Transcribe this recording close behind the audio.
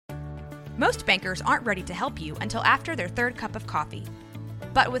Most bankers aren't ready to help you until after their third cup of coffee.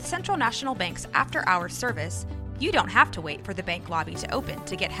 But with Central National Bank's after-hours service, you don't have to wait for the bank lobby to open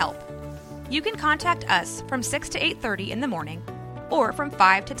to get help. You can contact us from 6 to 8:30 in the morning or from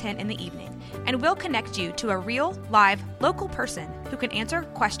 5 to 10 in the evening, and we'll connect you to a real, live, local person who can answer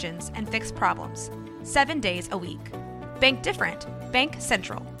questions and fix problems 7 days a week. Bank different. Bank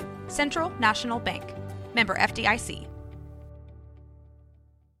Central. Central National Bank. Member FDIC.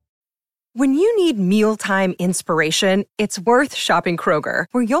 When you need mealtime inspiration, it's worth shopping Kroger,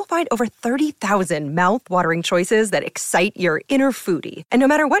 where you'll find over 30,000 mouth-watering choices that excite your inner foodie. And no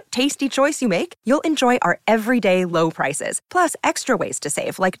matter what tasty choice you make, you'll enjoy our everyday low prices, plus extra ways to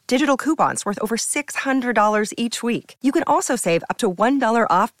save, like digital coupons worth over $600 each week. You can also save up to $1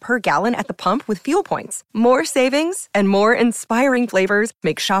 off per gallon at the pump with fuel points. More savings and more inspiring flavors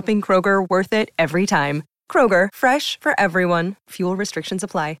make shopping Kroger worth it every time. Kroger, fresh for everyone. Fuel restrictions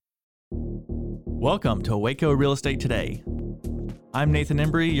apply. Welcome to Waco Real Estate Today. I'm Nathan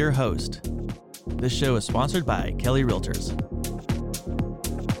Embry, your host. This show is sponsored by Kelly Realtors.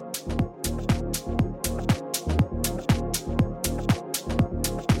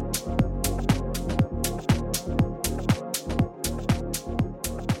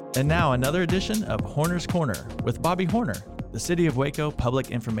 And now another edition of Horner's Corner with Bobby Horner, the City of Waco Public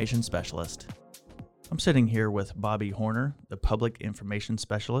Information Specialist. I'm sitting here with Bobby Horner, the Public Information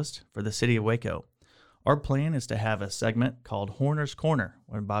Specialist for the City of Waco. Our plan is to have a segment called Horner's Corner,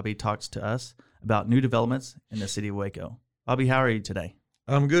 where Bobby talks to us about new developments in the City of Waco. Bobby, how are you today?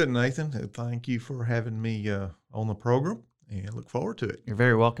 I'm good, Nathan. Thank you for having me on the program, and look forward to it. You're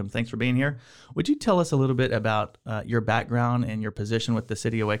very welcome. Thanks for being here. Would you tell us a little bit about your background and your position with the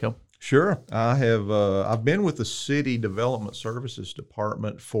City of Waco? Sure. I've been with the City Development Services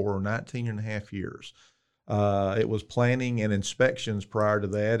Department for 19 and a half years. It was planning and inspections prior to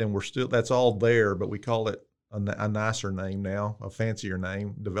that, and that's all there, but we call it a nicer name now, a fancier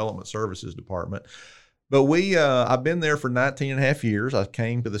name, Development Services Department. But I've been there for 19 and a half years. I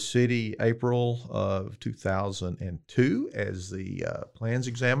came to the city April of 2002 as the plans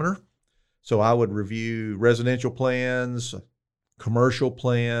examiner. So I would review residential plans, commercial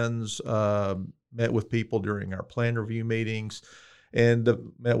plans, met with people during our plan review meetings,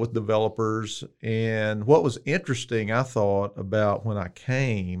 and met with developers. And what was interesting, I thought, about when I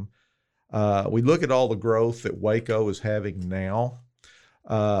came, we look at all the growth that Waco is having now.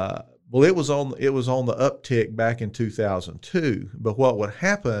 Well, it was on the uptick back in 2002. But what would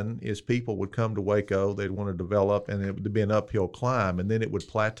happen is people would come to Waco, they'd want to develop, and it would be an uphill climb, and then it would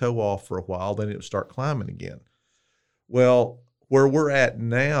plateau off for a while, then it would start climbing again. Well, where we're at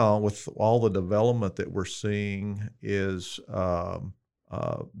now with all the development that we're seeing is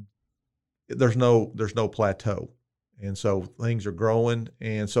there's no plateau. And so things are growing.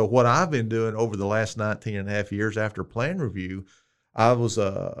 And so what I've been doing over the last 19 and a half years after plan review, I was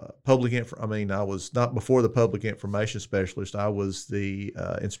I was not before the public information specialist. I was the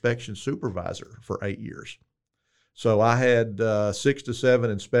inspection supervisor for 8 years. So I had 6 to 7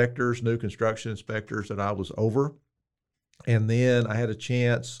 inspectors, new construction inspectors that I was over. And then I had a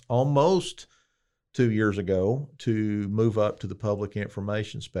chance almost 2 years ago to move up to the public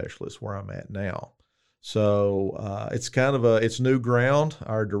information specialist where I'm at now. So it's new ground.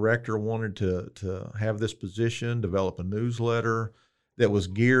 Our director wanted to have this position, develop a newsletter that was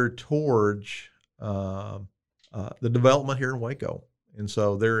geared towards the development here in Waco. And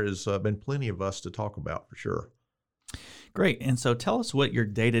so there has been plenty of us to talk about for sure. Great. And so tell us what your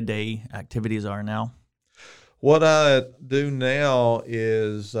day-to-day activities are now. What I do now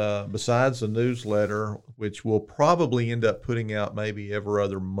is, besides the newsletter, which we'll probably end up putting out maybe every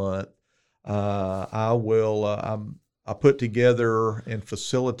other month, I put together and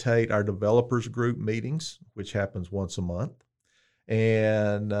facilitate our developers group meetings, which happens once a month.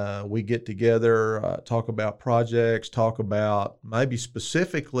 And we get together, talk about projects, talk about maybe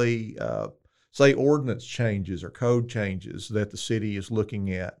specifically, say, ordinance changes or code changes that the city is looking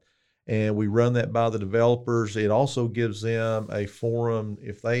at. And we run that by the developers. It also gives them a forum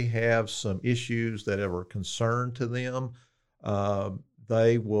if they have some issues that are a concern to them.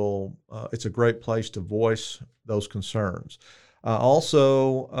 They will. It's a great place to voice those concerns.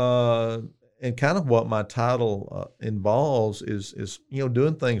 Also, and kind of what my title involves is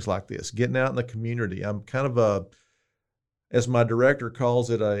doing things like this, getting out in the community. I'm kind of as my director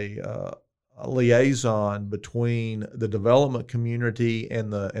calls it, a liaison between the development community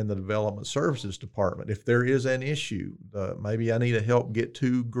and the development services department. If there is an issue, maybe I need to help get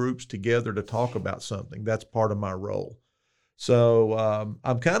two groups together to talk about something. That's part of my role. So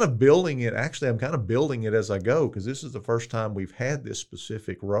I'm kind of building it. Actually, I'm kind of building it as I go because this is the first time we've had this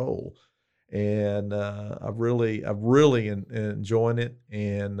specific role. and I've really enjoying it,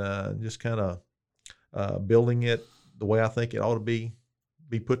 and just kind of building it the way I think it ought to be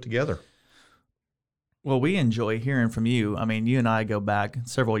put together. Well, we enjoy hearing from you. I mean, you and I go back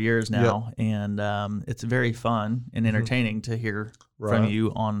several years now, and it's very fun and entertaining to hear from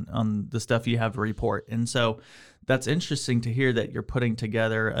you on the stuff you have to report. And so that's interesting to hear that you're putting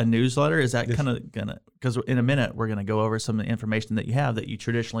together a newsletter. Is that kind of going to, because in a minute we're going to go over some of the information that you have that you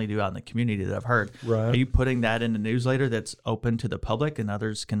traditionally do out in the community that I've heard. Right. Are you putting that in a newsletter that's open to the public and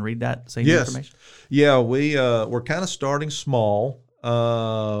others can read that same information? Yeah, we're kind of starting small.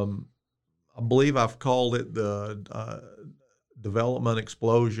 I believe I've called it the Development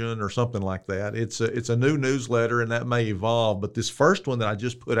Explosion or something like that. It's a new newsletter, and that may evolve. But this first one that I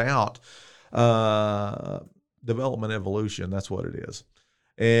just put out, Development Evolution, that's what it is.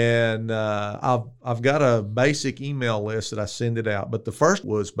 And I've got a basic email list that I send it out. But the first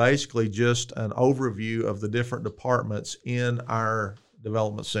was basically just an overview of the different departments in our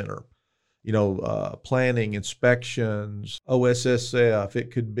development center. Planning, inspections, OSSF,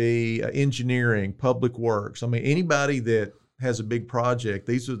 it could be engineering, public works. I mean, anybody that has a big project,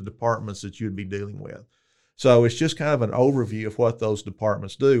 these are the departments that you'd be dealing with. So it's just kind of an overview of what those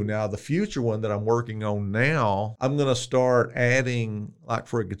departments do. Now, the future one that I'm working on now, I'm going to start adding, like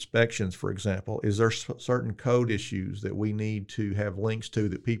for inspections, for example, is there certain code issues that we need to have links to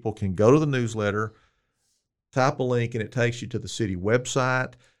that people can go to the newsletter, type a link, and it takes you to the city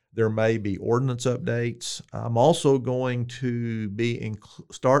website. There may be ordinance updates. I'm also going to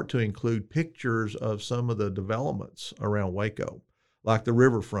start to include pictures of some of the developments around Waco, like the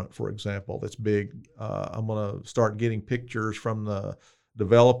riverfront, for example. That's big. I'm going to start getting pictures from the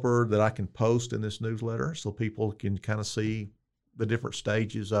developer that I can post in this newsletter so people can kind of see the different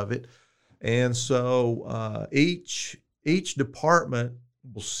stages of it. And so each department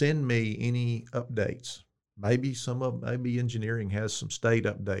will send me any updates. Maybe maybe engineering has some state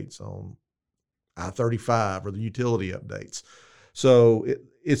updates on I-35 or the utility updates. So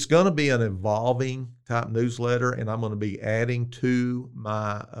it's going to be an evolving type newsletter, and I'm going to be adding to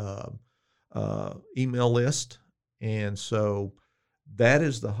my email list. And so that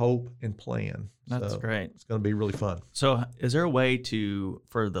is the hope and plan. That's great. It's going to be really fun. So is there a way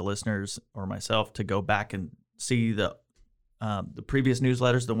for the listeners or myself to go back and see the previous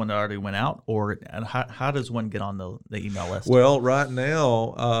newsletters, the one that already went out, or how does one get on the email list? Well, right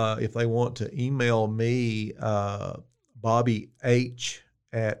now, if they want to email me, Bobby H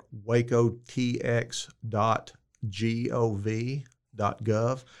at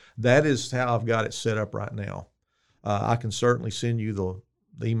wacotx.gov.gov, that is how I've got it set up right now. I can certainly send you the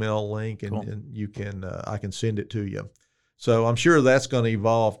email link, and, cool. And you can I can send it to you. So I'm sure that's going to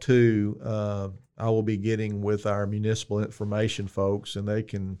evolve too. I will be getting with our municipal information folks, and they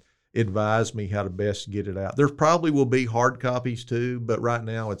can advise me how to best get it out. There probably will be hard copies too, but right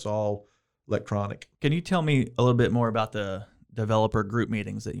now it's all electronic. Can you tell me a little bit more about the developer group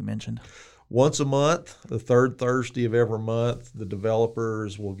meetings that you mentioned? Once a month, the third Thursday of every month, the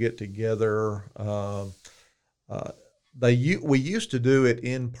developers will get together. We used to do it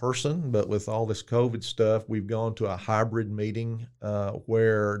in person, but with all this COVID stuff, we've gone to a hybrid meeting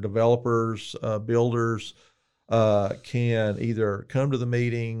where developers, builders can either come to the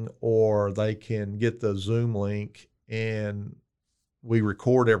meeting or they can get the Zoom link, and we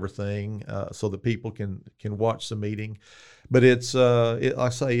record everything so that people can watch the meeting. But it's like I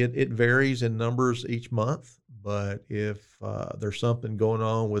say, it varies in numbers each month. But if there's something going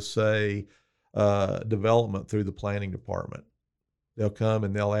on with, say, development through the planning department, they'll come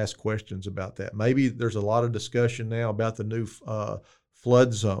and they'll ask questions about that. Maybe there's a lot of discussion now about the new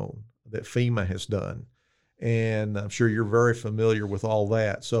flood zone that FEMA has done, and I'm sure you're very familiar with all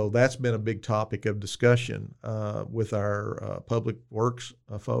that. So that's been a big topic of discussion with our public works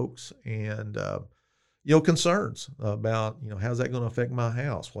folks, and concerns about how's that going to affect my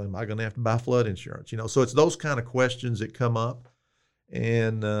house? Well, am I going to have to buy flood insurance? So it's those kind of questions that come up.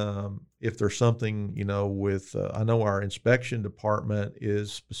 And if there's something, with, I know our inspection department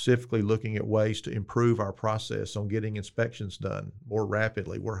is specifically looking at ways to improve our process on getting inspections done more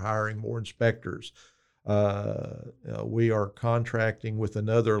rapidly. We're hiring more inspectors. We are contracting with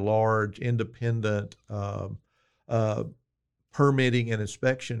another large independent permitting and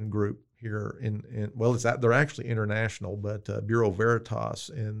inspection group here they're actually international, but Bureau Veritas,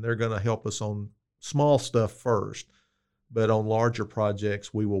 and they're going to help us on small stuff first. But on larger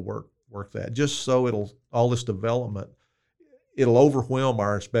projects, we will work that, just so all this development, it'll overwhelm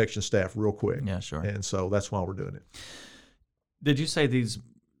our inspection staff real quick. Yeah, sure. And so that's why we're doing it. Did you say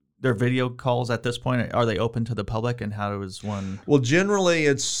their video calls at this point, are they open to the public, and how does one? Well, generally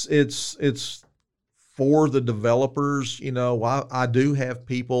it's for the developers. You know, I do have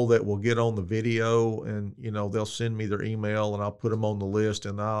people that will get on the video, and you know, they'll send me their email, and I'll put them on the list,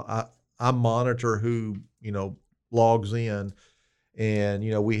 and I monitor who, you know, logs in. And,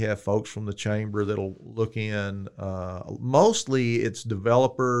 you know, we have folks from the chamber that'll look in. Mostly it's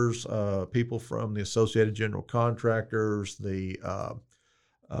developers, people from the Associated General Contractors, the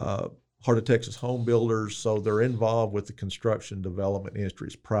Heart of Texas Home Builders. So they're involved with the construction development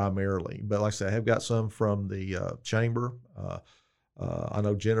industries primarily. But like I said, I have got some from the chamber. I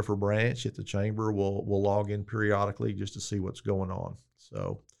know Jennifer Branch at the chamber will log in periodically just to see what's going on.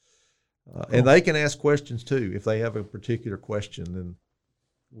 So. And they can ask questions too. If they have a particular question, then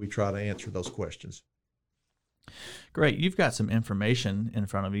we try to answer those questions. Great. You've got some information in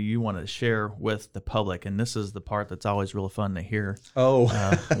front of you want to share with the public, and this is the part that's always real fun to hear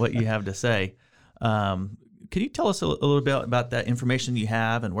what you have to say. Can you tell us a little bit about that information you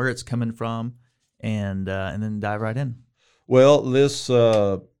have and where it's coming from, and then dive right in? Well, this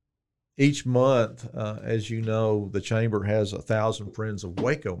each month, as you know, the chamber has 1,000 Friends of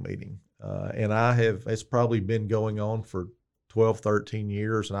Waco meeting. And it's probably been going on for 12, 13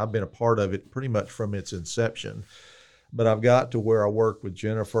 years, and I've been a part of it pretty much from its inception. But I've got to where I work with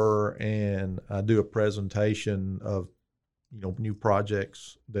Jennifer, and I do a presentation of, you know, new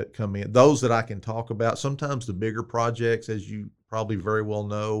projects that come in, those that I can talk about. Sometimes the bigger projects, as you probably very well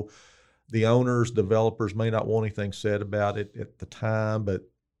know, the owners, developers may not want anything said about it at the time, but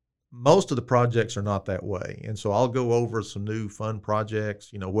most of the projects are not that way. And so I'll go over some new fun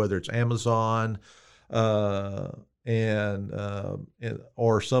projects, you know, whether it's Amazon or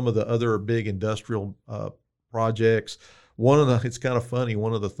some of the other big industrial projects. It's kind of funny,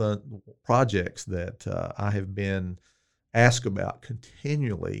 one of the projects that I have been asked about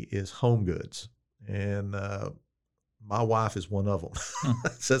continually is home goods. And my wife is one of them.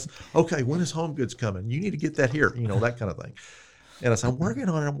 Says, okay, when is home goods coming? You need to get that here, you know, that kind of thing. And I said, I'm working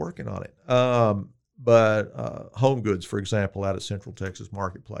on it. But home goods, for example, out at Central Texas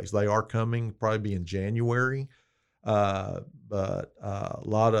Marketplace, they are coming, probably be in January. But a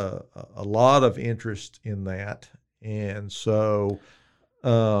lot of interest in that. And so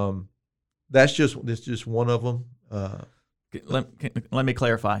that's just one of them. Let me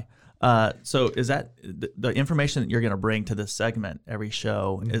clarify. So is that the information that you're going to bring to this segment every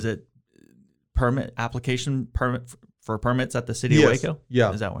show? Mm-hmm. Is it permit for permits at the city of Waco?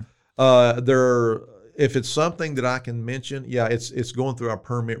 Yeah. Is that one? If it's something that I can mention, it's going through our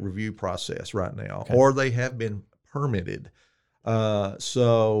permit review process right now, okay. Or they have been permitted. You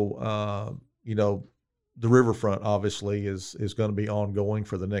know, the riverfront obviously is going to be ongoing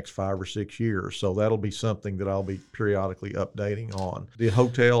for the next 5 or 6 years. So that'll be something that I'll be periodically updating on. The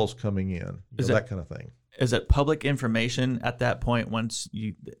hotels coming in, that kind of thing. Is it public information at that point once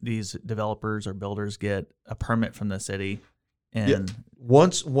these developers or builders get a permit from the city? And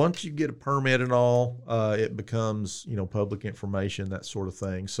once you get a permit and all, it becomes, you know, public information, that sort of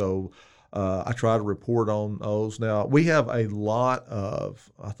thing. So I try to report on those. Now, we have a lot of,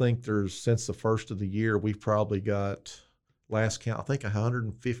 I think since the first of the year, we've probably got, last count, I think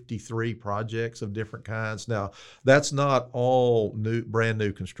 153 projects of different kinds. Now, that's not all brand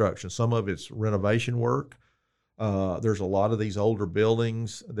new construction. Some of it's renovation work. There's a lot of these older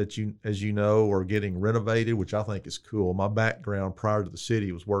buildings that as you know, are getting renovated, which I think is cool. My background prior to the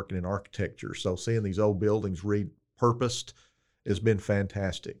city was working in architecture. So seeing these old buildings repurposed has been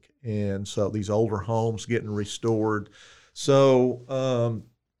fantastic. And so these older homes getting restored. So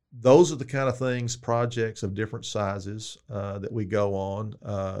those are the kind of things, projects of different sizes that we go on.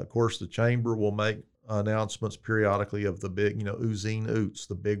 Of course, the chamber will make announcements periodically of the big, you know, Usine Oots,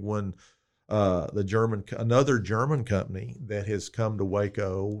 the big one. Another German company that has come to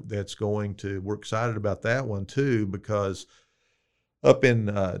Waco we're excited about that one too, because up in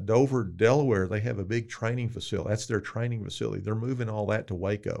Dover, Delaware, they have a big training facility. That's their training facility. They're moving all that to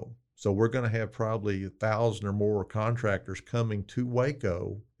Waco. So we're going to have probably 1,000 or more contractors coming to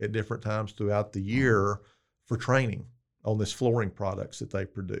Waco at different times throughout the year for training on this flooring products that they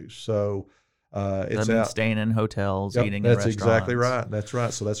produce. So it's staying in hotels, eating in restaurants. That's exactly right. That's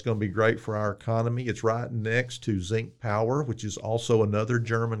right. So that's going to be great for our economy. It's right next to Zinc Power, which is also another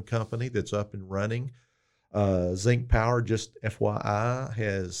German company that's up and running. Zinc Power, just FYI,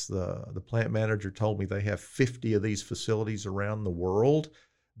 has the plant manager told me they have 50 of these facilities around the world.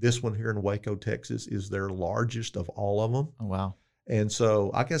 This one here in Waco, Texas, is their largest of all of them. Oh, wow. And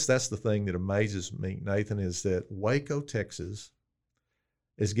so I guess that's the thing that amazes me, Nathan, is that Waco, Texas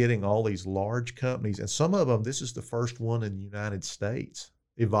is getting all these large companies. And some of them, this is the first one in the United States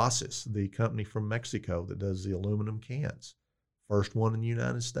Evasis, the company from Mexico that does the aluminum cans. First one in the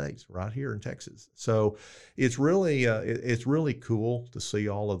United States, right here in Texas. So it's really cool to see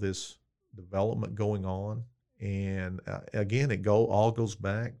all of this development going on. And again, all goes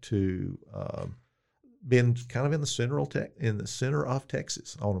back to being kind of in the center of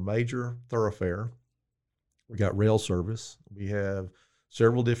Texas on a major thoroughfare. We got rail service. We have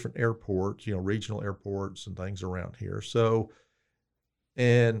several different airports, regional airports and things around here. So,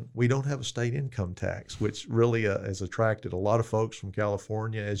 and we don't have a state income tax, which really has attracted a lot of folks from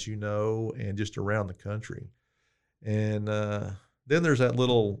California, as you know, and just around the country. And then there's that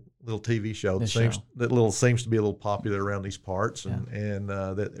little TV show that seems to be a little popular around these parts, and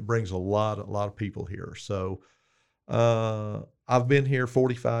that it brings a lot of people here. So I've been here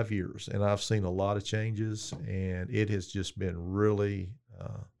 45 years, and I've seen a lot of changes, and it has just been really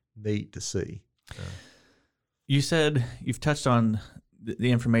neat to see. You said you've touched on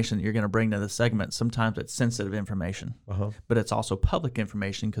the information that you're going to bring to the segment. Sometimes it's sensitive information, but it's also public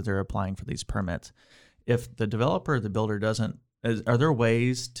information because they're applying for these permits. If the developer or the builder doesn't, are there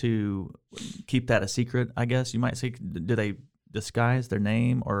ways to keep that a secret, I guess you might say? Do they disguise their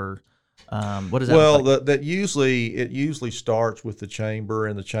name, or what does that look like? It usually starts with the chamber,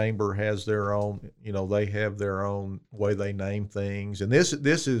 and the chamber has their own, they have their own way they name things. And this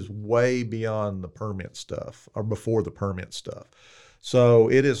is way beyond the permit stuff, or before the permit stuff. So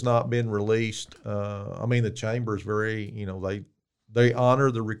it has not been released. The chamber is very, they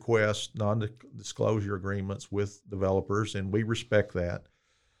honor the request, non-disclosure agreements with developers, and we respect that.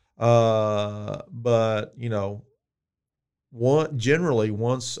 But generally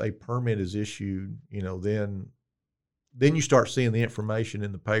once a permit is issued, then you start seeing the information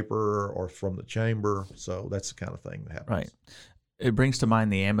in the paper or from the chamber. So that's the kind of thing that happens. Right. It brings to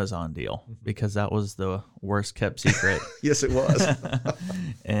mind the Amazon deal, because that was the worst kept secret. Yes, it was.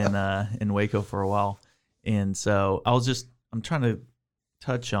 in Waco for a while. And so I'm trying to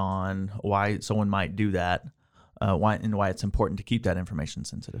touch on why someone might do that, why it's important to keep that information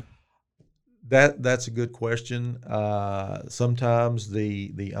sensitive. That's a good question. Sometimes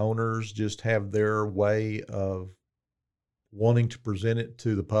the owners just have their way of wanting to present it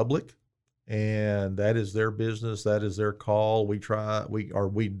to the public, and that is their business. That is their call. We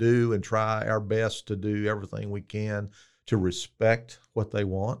do and try our best to do everything we can to respect what they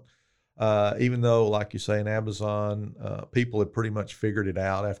want. Even though, like you say, in Amazon, people have pretty much figured it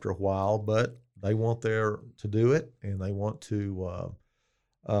out after a while, but they want to do it, and they want to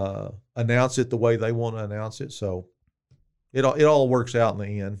announce it the way they want to announce it. So it all works out in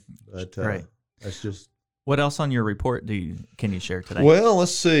the end. But right. That's just. What else on your report can you share today? Well,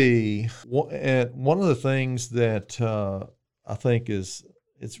 let's see. One of the things that I think it's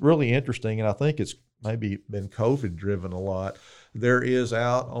really interesting, and I think it's maybe been COVID driven a lot. There is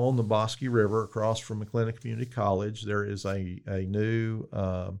out on the Bosque River across from McLennan Community College, there is a new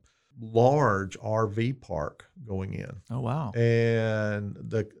large RV park going in. Oh, wow. And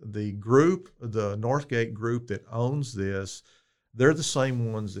the group, the Northgate group that owns this, they're the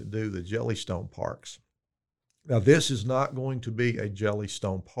same ones that do the Jellystone parks. Now, this is not going to be a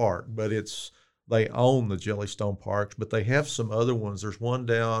Jellystone park, but they own the Jellystone parks, but they have some other ones. There's one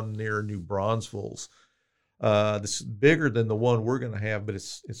down near New Braunfels. This is bigger than the one we're going to have, but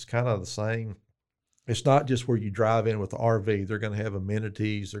it's kind of the same. It's not just where you drive in with the RV. They're going to have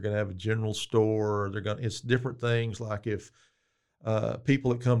amenities. They're going to have a general store. It's different things. Like if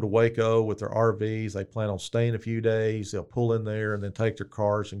people that come to Waco with their RVs, they plan on staying a few days, they'll pull in there and then take their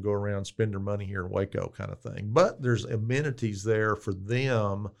cars and go around and spend their money here in Waco, kind of thing. But there's amenities there for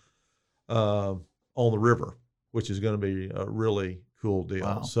them on the river, which is going to be a really cool deal.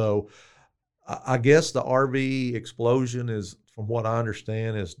 Wow. So I guess the RV explosion is, from what I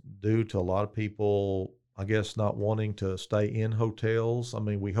understand, is due to a lot of people, I guess, not wanting to stay in hotels. I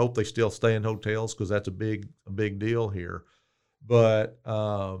mean, we hope they still stay in hotels because that's a big deal here. But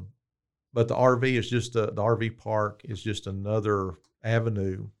the RV is the RV park is just another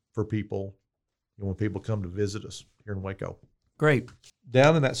avenue for people when people come to visit us here in Waco. Great.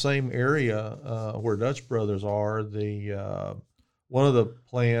 Down in that same area where Dutch Brothers are, one of the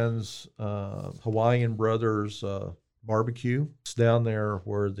plans, Hawaiian Brothers Barbecue, it's down there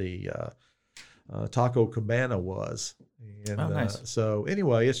where the Taco Cabana was. And nice. So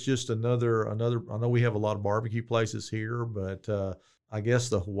anyway, it's just another. I know we have a lot of barbecue places here, but I guess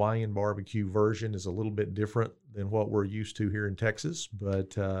the Hawaiian barbecue version is a little bit different than what we're used to here in Texas.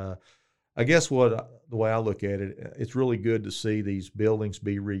 But I guess the way I look at it, it's really good to see these buildings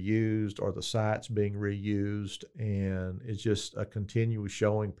be reused or the sites being reused, and it's just a continuous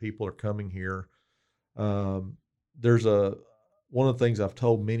showing people are coming here. There's one of the things I've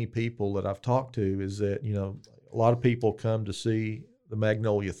told many people that I've talked to is that, a lot of people come to see the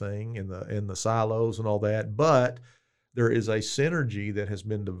Magnolia thing and the silos and all that, but there is a synergy that has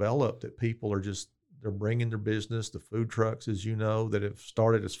been developed that people are they're bringing their business, the food trucks, as you know, that have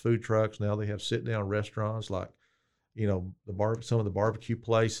started as food trucks. Now they have sit down restaurants like, some of the barbecue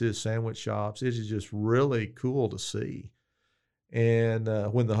places, sandwich shops. It is just really cool to see. And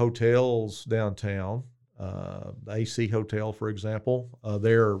when the hotels downtown, the AC Hotel, for example,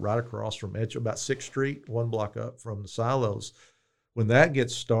 they're right across from about 6th Street, 1 block up from the silos. When that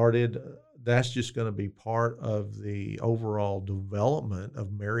gets started, that's just going to be part of the overall development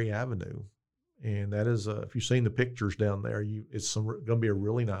of Mary Avenue. And that is, if you've seen the pictures down there, it's going to be a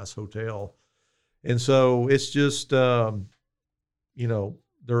really nice hotel. And so it's just, there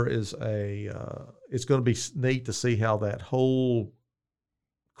is it's going to be neat to see how that whole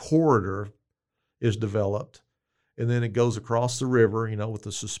corridor is developed. And then it goes across the river, with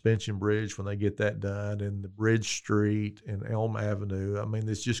the suspension bridge when they get that done, and the Bridge Street and Elm Avenue. I mean,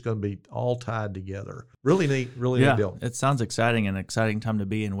 it's just going to be all tied together. Really neat deal. It sounds exciting, an exciting time to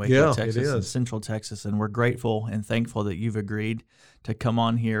be in Waco, Texas, and Central Texas. And we're grateful and thankful that you've agreed to come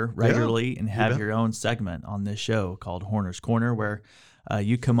on here regularly and have your own segment on this show called Horner's Corner, where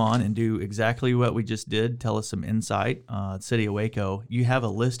you come on and do exactly what we just did. Tell us some insight. City of Waco. You have a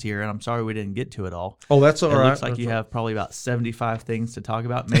list here, and I'm sorry we didn't get to it all. Oh, that's all right. It looks like you have probably about 75 things to talk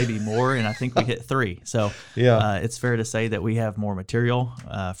about, maybe more, and I think we hit 3. So it's fair to say that we have more material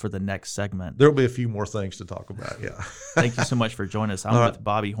for the next segment. There'll be a few more things to talk about, yeah. Thank you so much for joining us. I'm with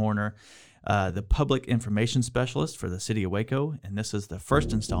Bobby Horner, the Public Information Specialist for the City of Waco, and this is the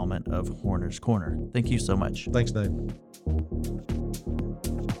first installment of Horner's Corner. Thank you so much. Thanks, Dave.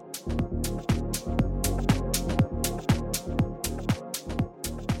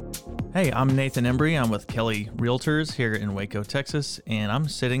 Hey, I'm Nathan Embry. I'm with Kelly Realtors here in Waco, Texas, and I'm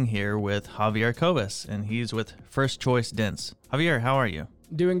sitting here with Javier Covas, and he's with First Choice Dents. Javier, how are you?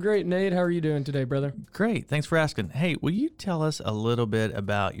 Doing great, Nate. How are you doing today, brother? Great. Thanks for asking. Hey, will you tell us a little bit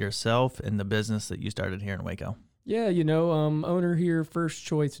about yourself and the business that you started here in Waco? Yeah, owner here, First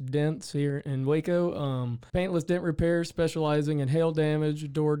Choice Dents here in Waco. Paintless dent repair, specializing in hail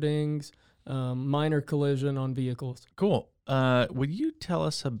damage, door dings, minor collision on vehicles. Cool. Would you tell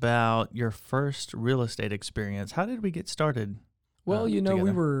us about your first real estate experience? How did we get started? Well, together?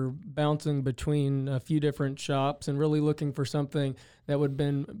 We were bouncing between a few different shops and really looking for something that would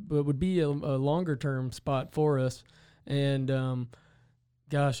be a longer term spot for us. And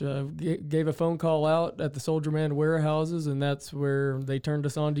gave a phone call out at the Soldier Man warehouses, and that's where they turned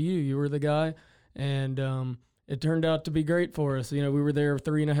us on to you. You were the guy, and it turned out to be great for us. We were there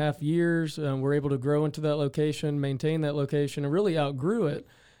 3.5 years. We're able to grow into that location, maintain that location, and really outgrew it.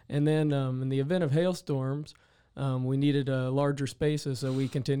 And then in the event of hailstorms, we needed larger spaces, so we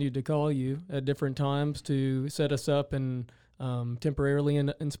continued to call you at different times to set us up and temporarily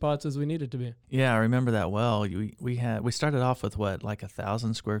in spots as we needed to be. Yeah, I remember that well. We started off with what, like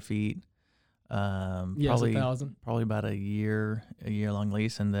 1,000 square feet? Yes, 1,000. Probably about a year long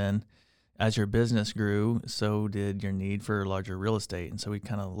lease, and then as your business grew, so did your need for larger real estate. And so we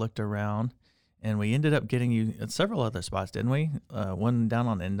kind of looked around, and we ended up getting you at several other spots, didn't we? One down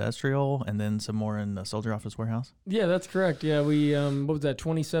on Industrial, and then some more in the Soldier Office Warehouse. Yeah, that's correct. Yeah, we,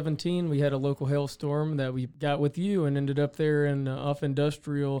 2017, we had a local hailstorm that we got with you and ended up there in off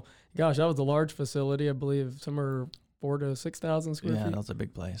Industrial. Gosh, that was a large facility, I believe, somewhere 4,000 to 6,000 square feet. Yeah, that was a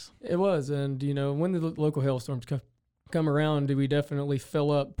big place. It was, and, when the local hailstorms come around, we definitely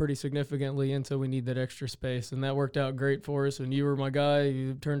fill up pretty significantly, and so we need that extra space, and that worked out great for us. And you were my guy.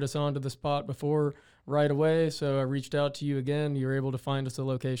 You turned us on to the spot before right away, so I reached out to you again. You were able to find us a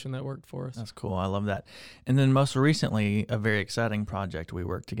location that worked for us. That's cool. I love that. And then most recently, a very exciting project we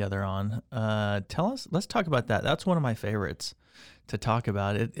worked together on. Let's talk about that. That's one of my favorites to talk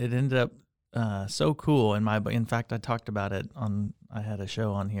about. It ended up so cool. In fact, I talked about it I had a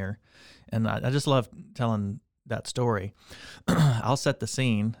show on here, and I just love telling that story. I'll set the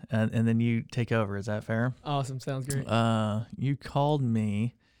scene and then you take over. Is that fair? Awesome. Sounds great. You called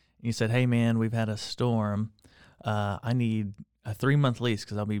me. You said, "Hey man, we've had a storm. I need a 3-month lease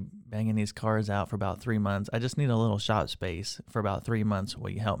because I'll be banging these cars out for about 3 months. I just need a little shop space for about 3 months. Will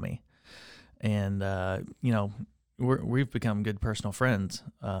you help me?" And we've become good personal friends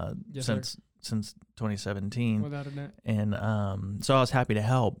since 2017. Without a doubt. And so I was happy to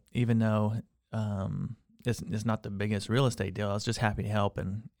help, even though it's not the biggest real estate deal. I was just happy to help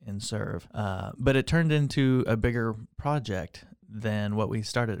and serve. But it turned into a bigger project than what we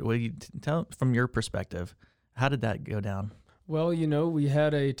started. Will you tell from your perspective, how did that go down? Well, we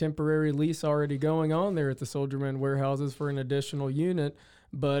had a temporary lease already going on there at the Soldierman Warehouses for an additional unit,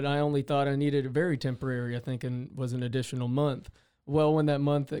 but I only thought I needed it very temporary. I think it was an additional month. Well, when that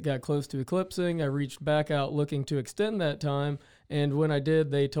month it got close to eclipsing, I reached back out looking to extend that time. And when I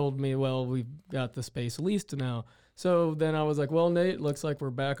did, they told me, well, we've got the space leased now. So then I was like, well, Nate, looks like we're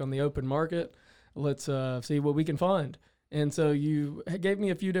back on the open market. Let's see what we can find. And so you gave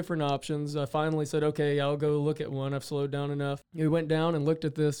me a few different options. I finally said, okay, I'll go look at one. I've slowed down enough. We went down and looked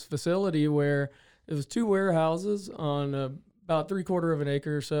at this facility where it was 2 warehouses on about 3/4 of an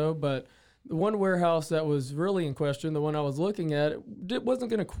acre or so, but the one warehouse that was really in question, the one I was looking at, it wasn't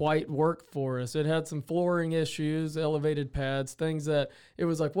going to quite work for us. It had some flooring issues, elevated pads, things that it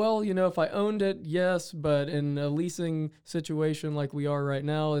was like, well, if I owned it, yes, but in a leasing situation like we are right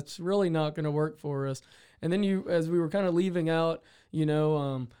now, it's really not going to work for us. And then as we were kind of leaving out, you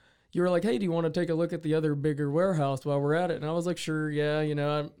were like, hey, do you want to take a look at the other bigger warehouse while we're at it? And I was like, sure, yeah,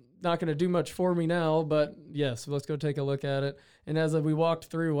 I'm not going to do much for me now, but yes, let's go take a look at it. And as we walked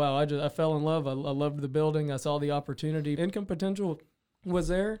through, wow, I fell in love. I loved the building. I saw the opportunity. Income potential was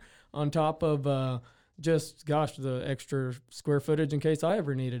there on top of the extra square footage in case I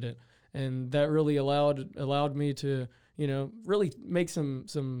ever needed it. And that really allowed me to, really make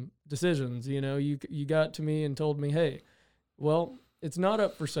some decisions. You got to me and told me, hey, well, it's not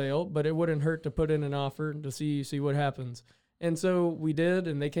up for sale, but it wouldn't hurt to put in an offer to see what happens. And so we did,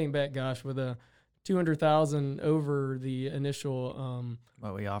 and they came back, with a $200,000 over the initial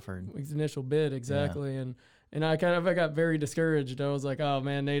what we offered, initial bid, exactly. Yeah. And I got very discouraged. I was like, oh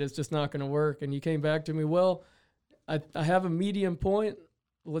man, Nate, it's just not going to work. And you came back to me, well, I have a medium point.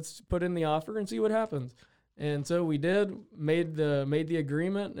 Let's put in the offer and see what happens. And so we did, made the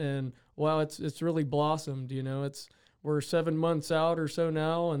agreement, and wow, it's really blossomed. We're 7 months out or so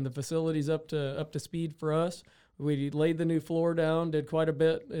now, and the facility's up to speed for us. We laid the new floor down, did quite a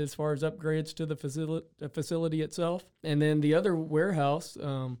bit as far as upgrades to the facility itself. And then the other warehouse,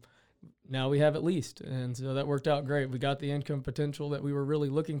 now we have it leased. And so that worked out great. We got the income potential that we were really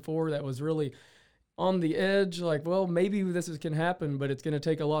looking for. That was really on the edge, like, well, maybe can happen, but it's going to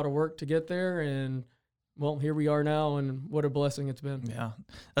take a lot of work to get there. And well, here we are now, and what a blessing it's been. Yeah,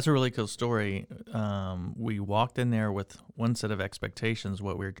 that's a really cool story. We walked in there with one set of expectations.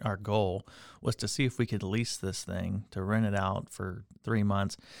 Our goal was to see if we could lease this thing, to rent it out for 3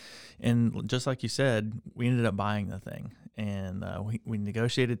 months. And just like you said, we ended up buying the thing. And we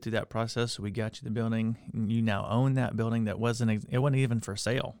negotiated through that process. We got you the building. You now own that building. It wasn't even for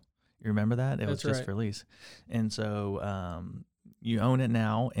sale. You remember that? It was just right for lease. And so you own it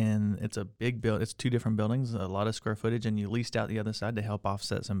now, and it's a big build. It's 2 different buildings, a lot of square footage, and you leased out the other side to help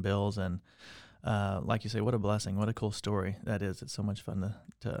offset some bills. And like you say, what a blessing. What a cool story that is. It's so much fun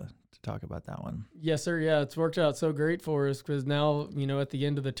to talk about that one. Yes, sir. Yeah, it's worked out so great for us because now, at the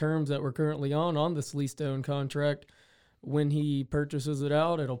end of the terms that we're currently on this lease-to-own contract, when he purchases it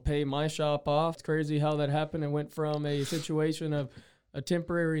out, it'll pay my shop off. It's crazy how that happened. It went from a situation of a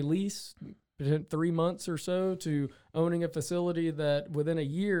temporary lease, 3 months or so, to owning a facility that within a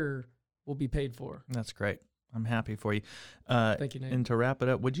year will be paid for. That's great. I'm happy for you. Thank you, Nate. And to wrap it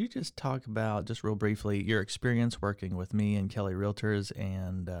up, would you just talk about, just real briefly, your experience working with me and Kelly Realtors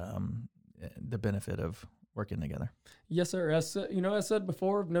and the benefit of working together? Yes, sir. As I said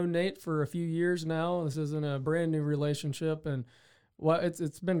before, I've known Nate for a few years now. This isn't a brand new relationship, and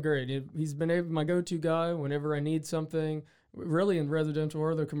it's been great. He's been my go-to guy whenever I need something. Really, in residential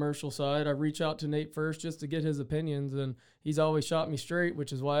or the commercial side, I reach out to Nate first just to get his opinions, and he's always shot me straight,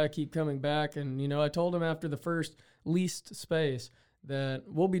 which is why I keep coming back. And, I told him after the first leased space that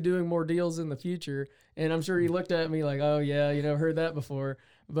we'll be doing more deals in the future. And I'm sure he looked at me like, oh, yeah, heard that before.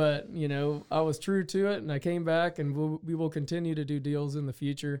 But, I was true to it, and I came back, and we will continue to do deals in the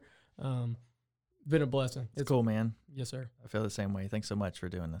future. Been a blessing. It's cool, man. Yes, sir. I feel the same way. Thanks so much for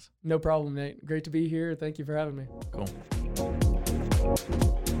doing this. No problem, Nate. Great to be here. Thank you for having me. Cool.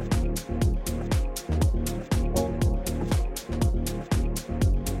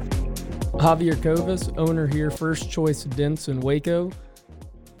 Javier Covas, owner here, First Choice Dents in Waco.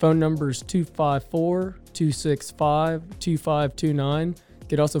 Phone number is 254-265-2529. You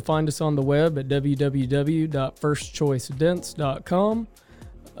could also find us on the web at www.firstchoicedents.com.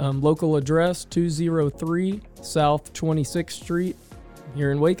 Local address 203 South 26th Street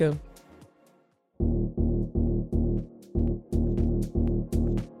here in Waco.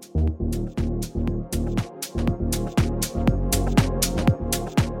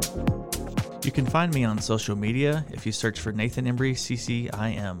 You can find me on social media if you search for Nathan Embry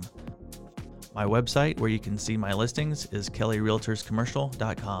CCIM. My website, where you can see my listings, is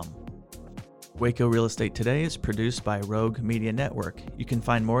kellyrealtorscommercial.com. Waco Real Estate Today is produced by Rogue Media Network. You can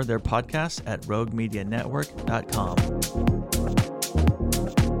find more of their podcasts at roguemedianetwork.com.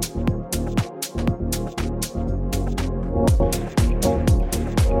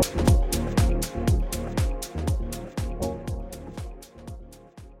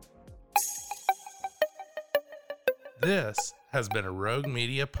 This has been a Rogue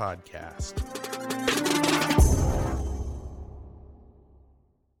Media podcast.